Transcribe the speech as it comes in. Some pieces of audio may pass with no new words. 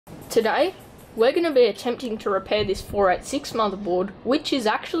Today, we're going to be attempting to repair this 486 motherboard, which is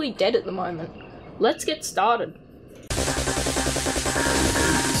actually dead at the moment. Let's get started.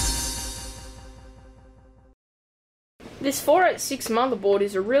 This 486 motherboard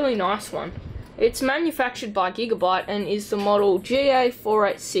is a really nice one. It's manufactured by Gigabyte and is the model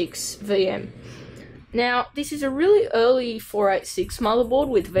GA486VM. Now, this is a really early 486 motherboard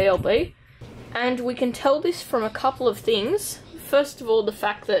with VLB, and we can tell this from a couple of things. First of all, the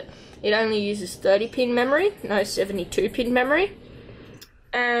fact that it only uses 30-pin memory, no 72-pin memory,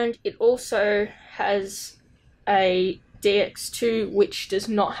 and it also has a DX2 which does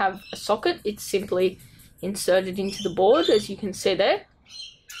not have a socket. It's simply inserted into the board, as you can see there.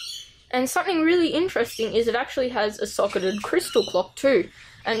 And something really interesting is it actually has a socketed crystal clock too,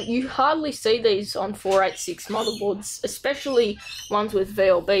 and you hardly see these on 486 motherboards, especially ones with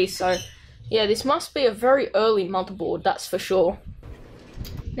VLB, so yeah, this must be a very early motherboard, that's for sure.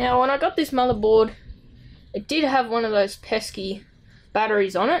 Now, when I got this motherboard, it did have one of those pesky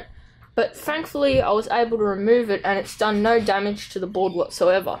batteries on it, but thankfully I was able to remove it and it's done no damage to the board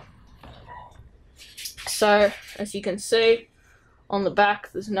whatsoever. So, as you can see, on the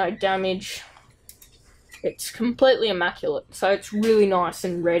back there's no damage. It's completely immaculate, so it's really nice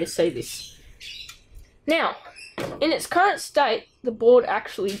and rare to see this. Now, in its current state, the board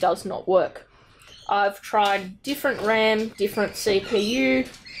actually does not work. I've tried different RAM, different CPU,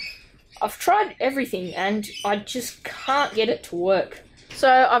 I've tried everything and I just can't get it to work. So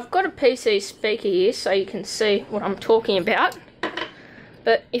I've got a PC speaker here so you can see what I'm talking about.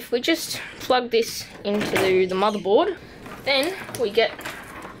 But if we just plug this into the motherboard, then we get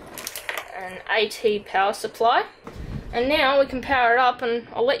an AT power supply. And now we can power it up, and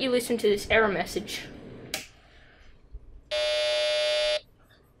I'll let you listen to this error message.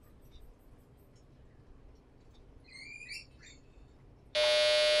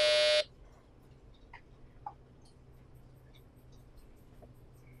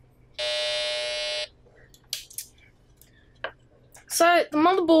 So the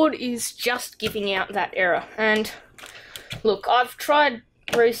motherboard is just giving out that error, and look, I've tried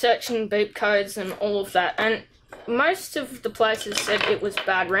researching beep codes and all of that, and most of the places said it was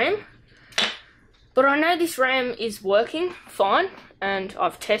bad RAM, but I know this RAM is working fine and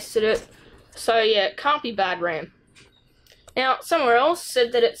I've tested it, so yeah, it can't be bad RAM. Now, somewhere else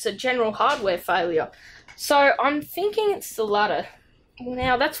said that it's a general hardware failure, so I'm thinking it's the latter.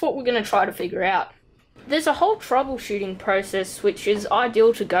 Now, that's what we're going to try to figure out. There's a whole troubleshooting process which is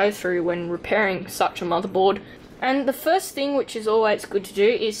ideal to go through when repairing such a motherboard, and the first thing, which is always good to do,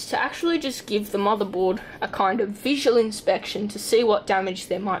 is to actually just give the motherboard a kind of visual inspection to see what damage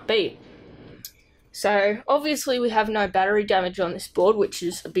there might be. So obviously we have no battery damage on this board, which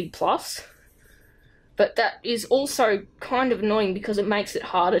is a big plus, but that is also kind of annoying because it makes it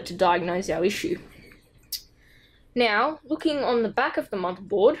harder to diagnose our issue. Now, looking on the back of the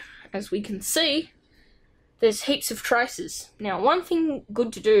motherboard, as we can see, there's heaps of traces. Now, one thing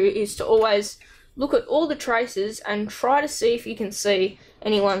good to do is to always look at all the traces and try to see if you can see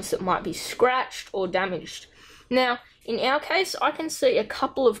any ones that might be scratched or damaged. Now, in our case, I can see a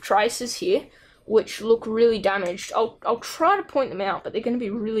couple of traces here which look really damaged. I'll try to point them out, but they're going to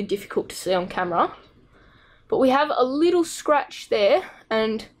be really difficult to see on camera. But we have a little scratch there,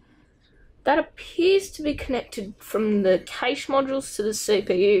 and that appears to be connected from the cache modules to the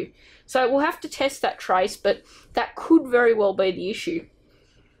CPU. So we'll have to test that trace, but that could very well be the issue.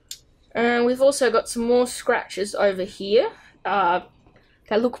 And we've also got some more scratches over here. They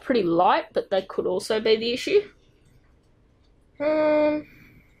look pretty light, but they could also be the issue. Yeah,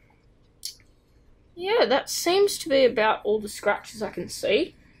 that seems to be about all the scratches I can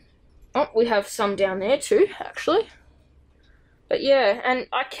see. Oh, we have some down there too, actually. But yeah, and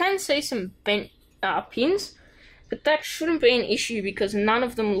I can see some bent pins, but that shouldn't be an issue because none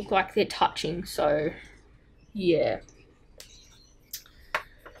of them look like they're touching, so yeah.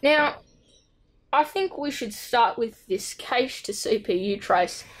 Now, I think we should start with this cache to CPU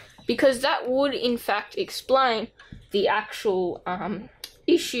trace, because that would in fact explain the actual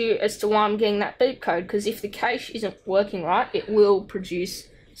issue as to why I'm getting that beep code, because if the cache isn't working right, it will produce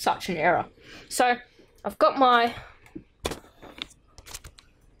such an error. So, I've got my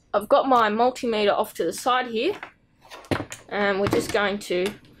multimeter off to the side here, and we're just going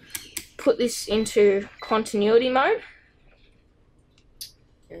to put this into continuity mode,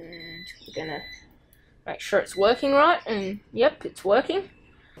 and we're gonna make sure it's working right, and yep, it's working.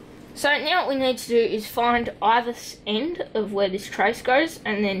 So now what we need to do is find either end of where this trace goes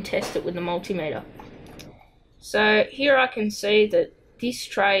and then test it with the multimeter. So here I can see that this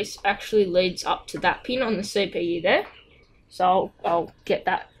trace actually leads up to that pin on the CPU there. So I'll get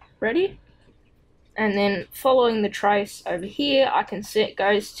that ready. And then following the trace over here, I can see it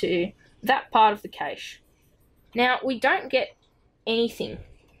goes to that part of the cache. Now, we don't get anything,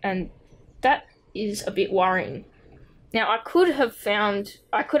 and that is a bit worrying. Now, I could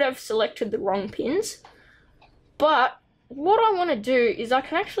have selected the wrong pins, but what I want to do is I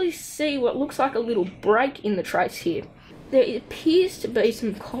can actually see what looks like a little break in the trace here. There appears to be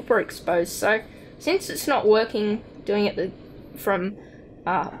some copper exposed, so since it's not working doing it from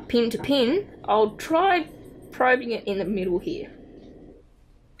pin to pin, I'll try probing it in the middle here.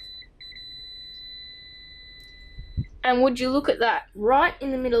 And would you look at that, right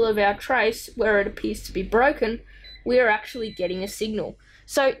in the middle of our trace where it appears to be broken, we are actually getting a signal.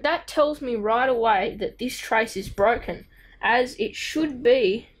 So that tells me right away that this trace is broken, as it should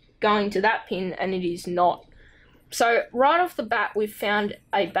be going to that pin and it is not. So right off the bat we've found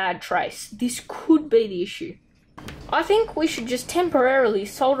a bad trace. This could be the issue. I think we should just temporarily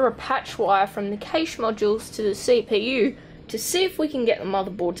solder a patch wire from the cache modules to the CPU to see if we can get the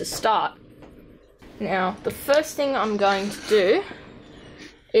motherboard to start. Now, the first thing I'm going to do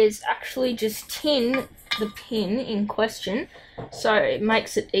is actually just tin the pin in question so it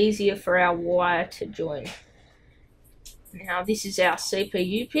makes it easier for our wire to join. Now, this is our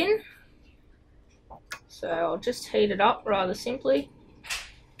CPU pin, so I'll just heat it up rather simply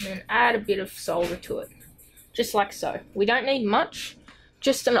and then add a bit of solder to it, just like so. We don't need much,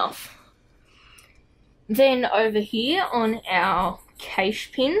 just enough. Then over here on our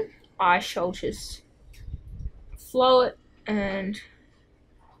cache pin, I shall just flow it and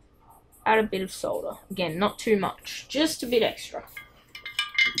add a bit of solder. Again, not too much, just a bit extra.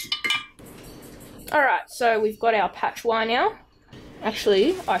 Alright, so we've got our patch wire now.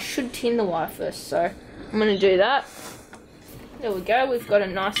 Actually, I should tin the wire first, so I'm going to do that. There we go, we've got a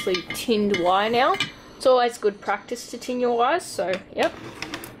nicely tinned wire now. It's always good practice to tin your wires, so yep.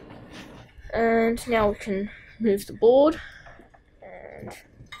 And now we can move the board and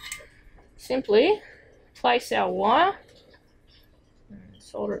simply place our wire and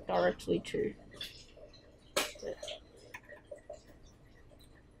solder it directly to there.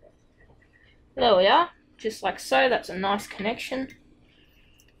 There we are, just like so. That's a nice connection.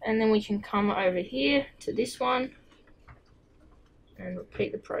 And then we can come over here to this one and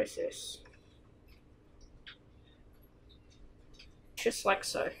repeat the process. Just like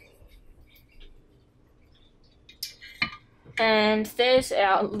so. And there's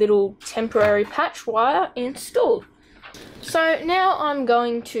our little temporary patch wire installed. So now I'm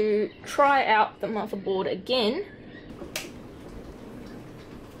going to try out the motherboard again.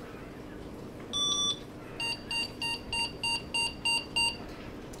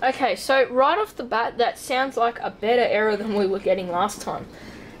 Okay, so right off the bat, that sounds like a better error than we were getting last time.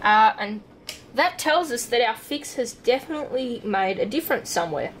 And that tells us that our fix has definitely made a difference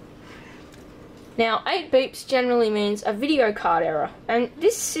somewhere. Now, 8 beeps generally means a video card error, and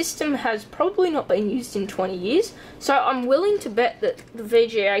this system has probably not been used in 20 years, so I'm willing to bet that the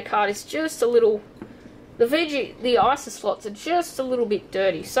VGA card is just a little... the ISA slots are just a little bit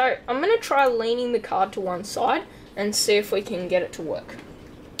dirty, so I'm going to try leaning the card to one side and see if we can get it to work.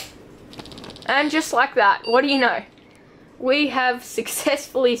 And just like that, what do you know? We have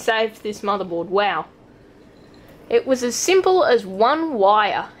successfully saved this motherboard. Wow. It was as simple as one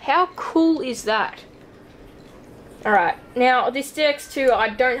wire. How cool is that? Alright, now this DX2, I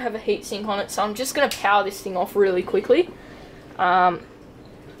don't have a heatsink on it, so I'm just going to power this thing off really quickly. But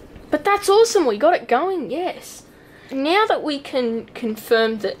that's awesome, we got it going, yes. Now that we can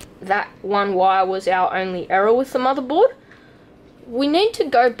confirm that that one wire was our only error with the motherboard, we need to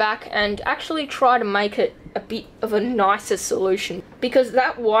go back and actually try to make it a bit of a nicer solution, because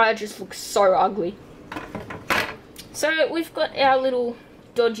that wire just looks so ugly. So we've got our little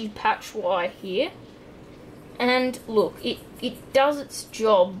dodgy patch wire here, and look, it does its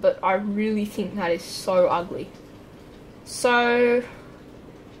job, but I really think that is so ugly. So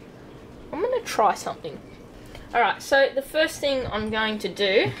I'm going to try something. Alright, so the first thing I'm going to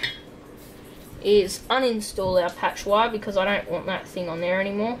do is uninstall our patch wire, because I don't want that thing on there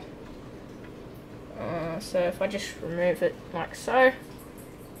anymore. So if I just remove it like so.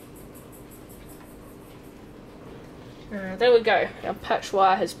 There we go, our patch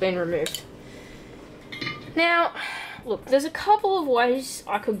wire has been removed. Now, look, there's a couple of ways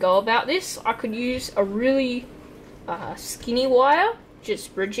I could go about this. I could use a really skinny wire,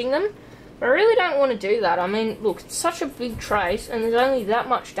 just bridging them, but I really don't want to do that. I mean, look, it's such a big trace and there's only that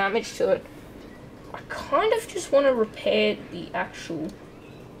much damage to it. I kind of just want to repair the actual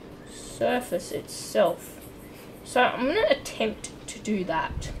surface itself. So I'm going to attempt to do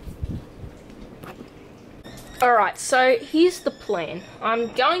that. Alright, so here's the plan. I'm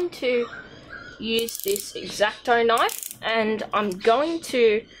going to use this X-Acto knife and I'm going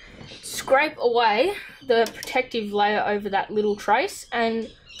to scrape away the protective layer over that little trace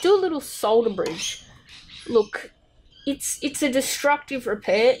and do a little solder bridge. Look, it's a destructive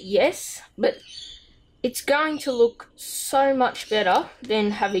repair, yes, but it's going to look so much better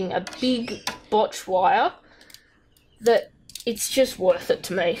than having a big botch wire that it's just worth it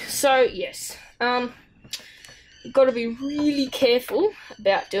to me. So yes, you've got to be really careful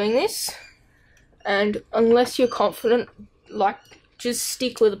about doing this, and unless you're confident, like, just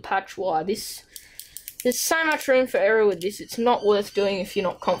stick with a patch wire. There's so much room for error with this, it's not worth doing if you're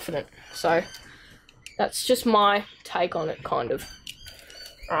not confident. So that's just my take on it, kind of.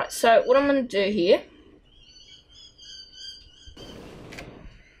 Alright, so what I'm going to do here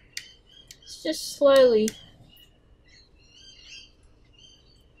is just slowly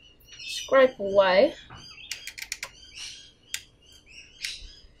scrape away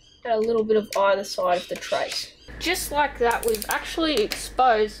a little bit of either side of the trace. Just like that, we've actually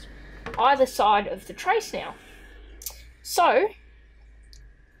exposed either side of the trace now. So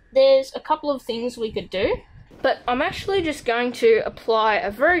there's a couple of things we could do, but I'm actually just going to apply a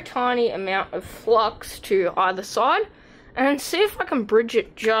very tiny amount of flux to either side and see if I can bridge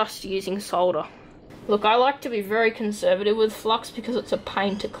it just using solder. Look, I like to be very conservative with flux because it's a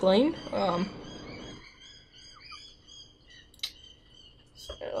pain to clean.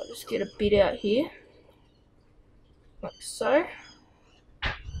 So I'll just get a bit out here, like so.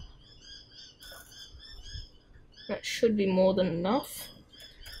 That should be more than enough.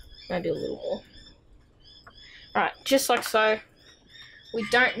 Maybe a little more. Alright, just like so. We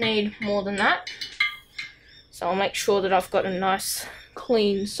don't need more than that. So I'll make sure that I've got a nice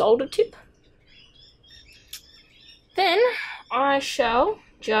clean solder tip. Then I shall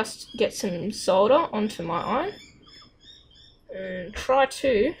just get some solder onto my iron and try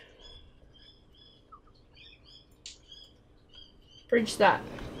to bridge that.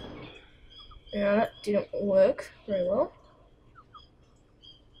 Now that didn't work very well.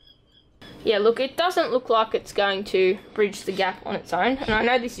 Yeah, look, it doesn't look like it's going to bridge the gap on its own, and I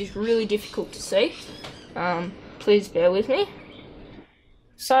know this is really difficult to see. Please bear with me.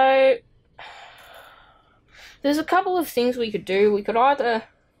 So there's a couple of things we could do. We could either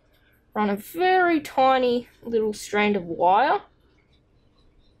run a very tiny little strand of wire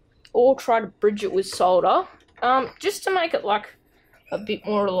or try to bridge it with solder. Just to make it like a bit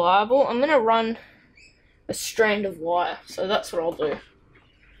more reliable, I'm going to run a strand of wire, so that's what I'll do.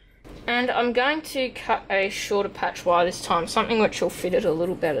 And I'm going to cut a shorter patch wire this time, something which will fit it a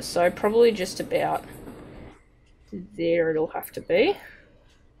little better, so probably just about there it'll have to be.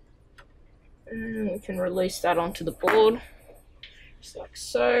 And we can release that onto the board, just like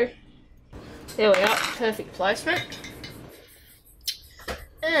so. There we are, perfect placement.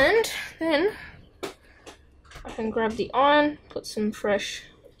 And then I can grab the iron, put some fresh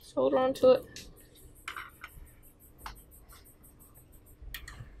solder onto it.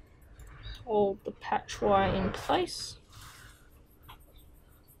 Hold the patch wire in place.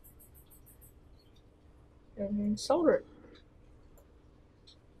 And then solder it.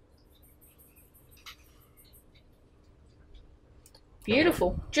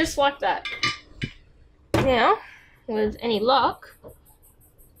 Beautiful, just like that. Now, with any luck,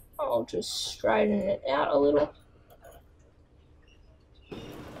 I'll just straighten it out a little.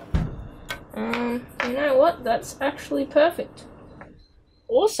 You know what? That's actually perfect.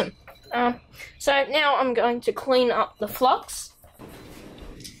 Awesome. So now I'm going to clean up the flux,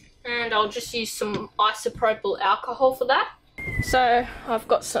 and I'll just use some isopropyl alcohol for that. So I've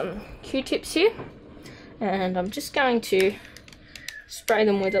got some Q-tips here, and I'm just going to spray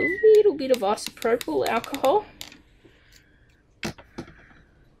them with a little bit of isopropyl alcohol.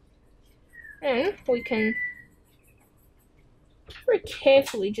 And we can very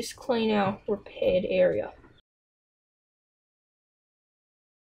carefully just clean our repaired area.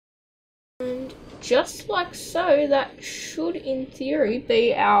 And just like so, that should in theory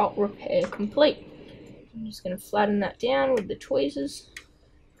be our repair complete. I'm just going to flatten that down with the tweezers.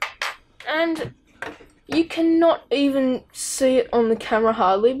 And you cannot even see it on the camera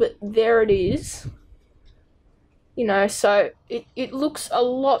hardly, but there it is. You know, so it looks a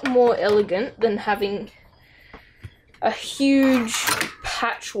lot more elegant than having a huge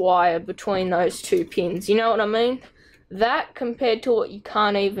patch wire between those two pins. You know what I mean? That compared to what you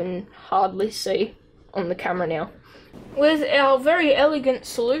can't even hardly see on the camera now. With our very elegant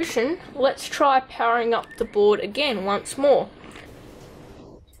solution, let's try powering up the board again once more.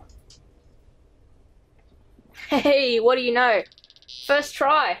 Hey, what do you know? First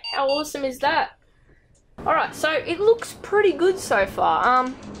try. How awesome is that? Alright, so it looks pretty good so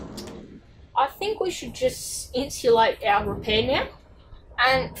far. I think we should just insulate our repair now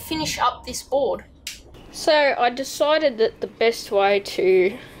and finish up this board. So I decided that the best way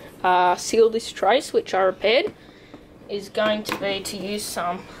to seal this trace, which I repaired, is going to be to use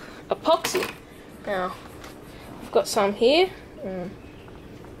some epoxy. Now, I've got some here.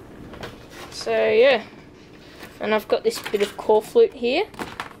 So yeah, and I've got this bit of core flute here,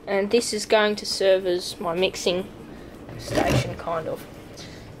 and this is going to serve as my mixing station, kind of.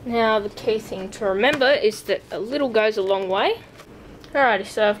 Now the key thing to remember is that a little goes a long way. Alrighty,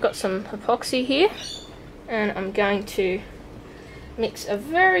 so I've got some epoxy here, and I'm going to mix a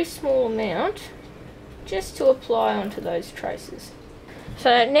very small amount just to apply onto those traces.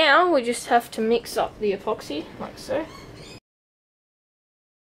 So now we just have to mix up the epoxy, like so.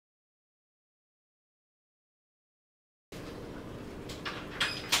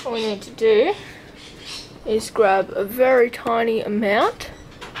 All we need to do is grab a very tiny amount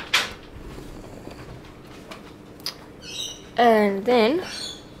and then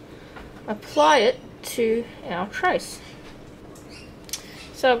apply it to our trace.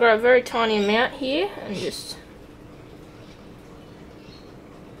 So I'll grab a very tiny amount here and just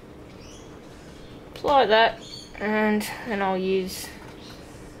apply that, and then I'll use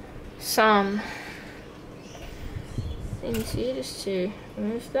some things here just to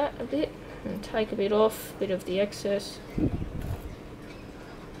remove that a bit and take a bit off, a bit of the excess.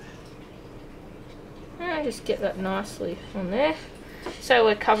 And just get that nicely on there. So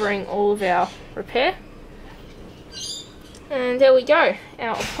we're covering all of our repair. And there we go,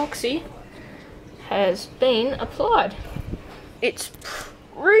 our epoxy has been applied. It's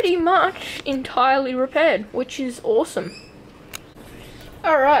pretty much entirely repaired, which is awesome.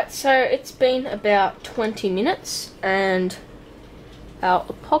 Alright, so it's been about 20 minutes and our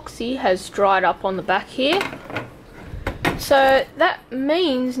epoxy has dried up on the back here. So that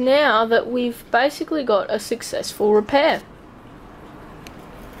means now that we've basically got a successful repair.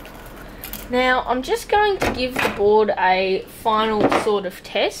 Now I'm just going to give the board a final sort of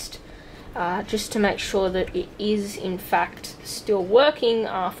test, just to make sure that it is in fact still working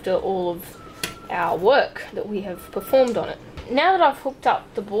after all of our work that we have performed on it. Now that I've hooked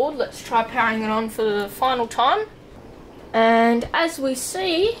up the board, let's try powering it on for the final time. And as we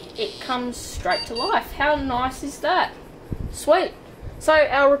see, it comes straight to life. How nice is that? Sweet. So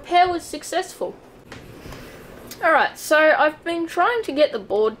our repair was successful. Alright, so I've been trying to get the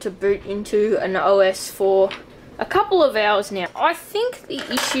board to boot into an OS for a couple of hours now. I think the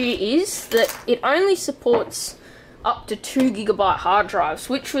issue is that it only supports up to 2 GB hard drives,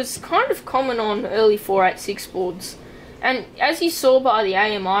 which was kind of common on early 486 boards. And as you saw by the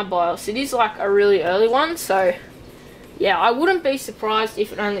AMI BIOS, it is like a really early one, so yeah, I wouldn't be surprised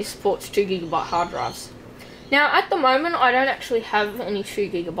if it only supports 2 GB hard drives. Now, at the moment, I don't actually have any 2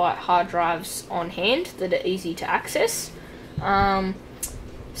 GB hard drives on hand that are easy to access.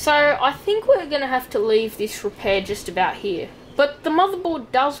 So I think we're going to have to leave this repair just about here. But the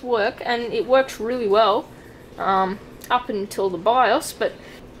motherboard does work, and it works really well up until the BIOS, but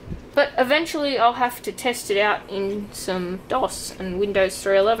eventually I'll have to test it out in some DOS and Windows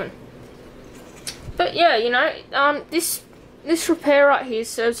 3.11. But yeah, you know, this repair right here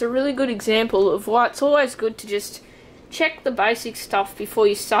serves a really good example of why it's always good to just check the basic stuff before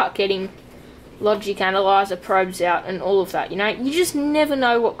you start getting logic analyzer probes out and all of that. You know, you just never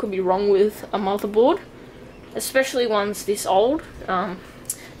know what could be wrong with a motherboard, especially ones this old.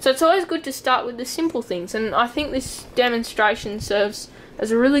 So it's always good to start with the simple things, and I think this demonstration serves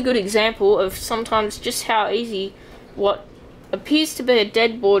as a really good example of sometimes just how easy what appears to be a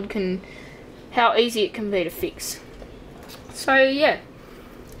dead board how easy it can be to fix. So yeah,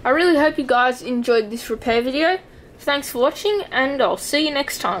 I really hope you guys enjoyed this repair video. Thanks for watching, and I'll see you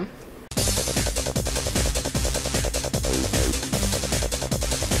next time.